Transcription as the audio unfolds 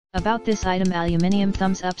About this item: aluminum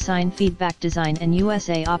thumbs up sign, feedback, design and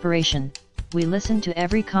USA operation. We listen to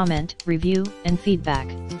every comment, review, and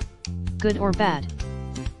feedback. Good or bad.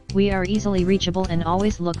 We are easily reachable and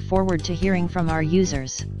always look forward to hearing from our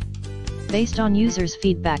users. Based on users'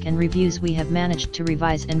 feedback and reviews, we have managed to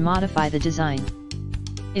revise and modify the design.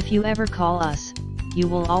 If you ever call us, you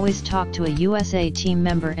will always talk to a USA team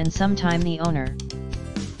member and sometime the owner.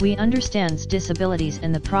 We understands disabilities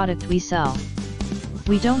in the product we sell.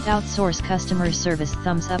 We don't outsource customer service.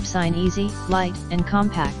 Thumbs up sign, easy, light, and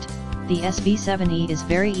compact. The SB7E is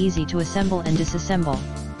very easy to assemble and disassemble.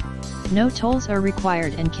 No tools are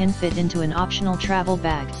required and can fit into an optional travel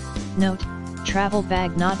bag. Note: travel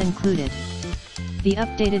bag not included. The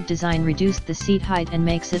updated design reduced the seat height and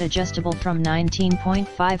makes it adjustable from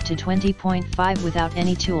 19.5 to 20.5 without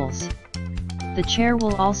any tools. The chair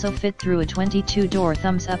will also fit through a 22-door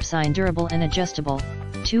thumbs up sign, durable and adjustable,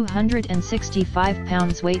 265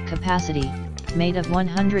 pounds weight capacity, made of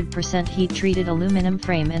 100% heat-treated aluminum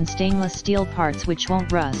frame and stainless steel parts which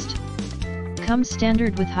won't rust. Comes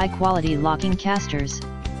standard with high-quality locking casters,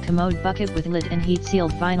 Commode bucket with lid and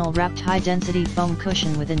heat-sealed vinyl-wrapped high-density foam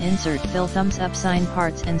cushion with an insert fill. Thumbs up sign,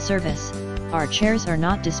 parts and service. Our chairs are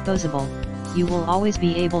not disposable, you will always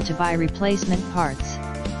be able to buy replacement parts.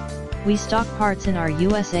 We stock parts in our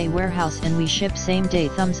USA warehouse and we ship same-day.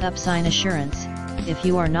 Thumbs up sign, assurance. If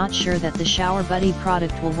you are not sure that the Showerbuddy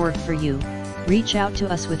product will work for you, reach out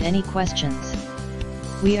to us with any questions.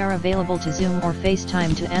 We are available to Zoom or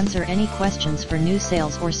FaceTime to answer any questions for new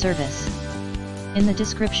sales or service. In the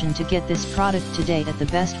description to get this product today at the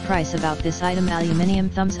best price. About this item: aluminum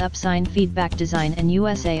thumbs up sign, feedback, design and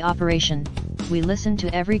USA operation. We listen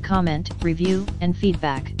to every comment, review, and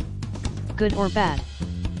feedback. Good or bad.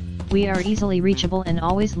 We are easily reachable and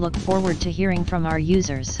always look forward to hearing from our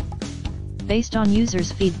users. Based on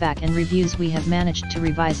users' feedback and reviews, we have managed to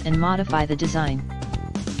revise and modify the design.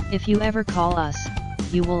 If you ever call us,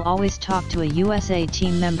 you will always talk to a USA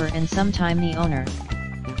team member and sometime the owner.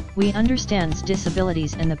 We understands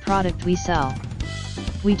disabilities in the product we sell.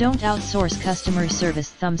 We don't outsource customer service.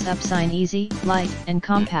 Thumbs up sign, easy, light, and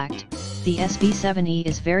compact. The SB7E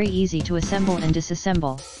is very easy to assemble and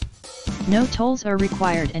disassemble. No tools are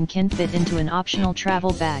required and can fit into an optional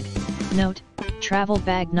travel bag. Note: travel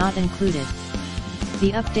bag not included.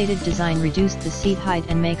 The updated design reduced the seat height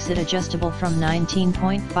and makes it adjustable from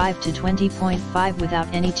 19.5 to 20.5 without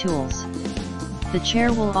any tools. The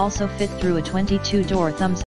chair will also fit through a 22-door thumbs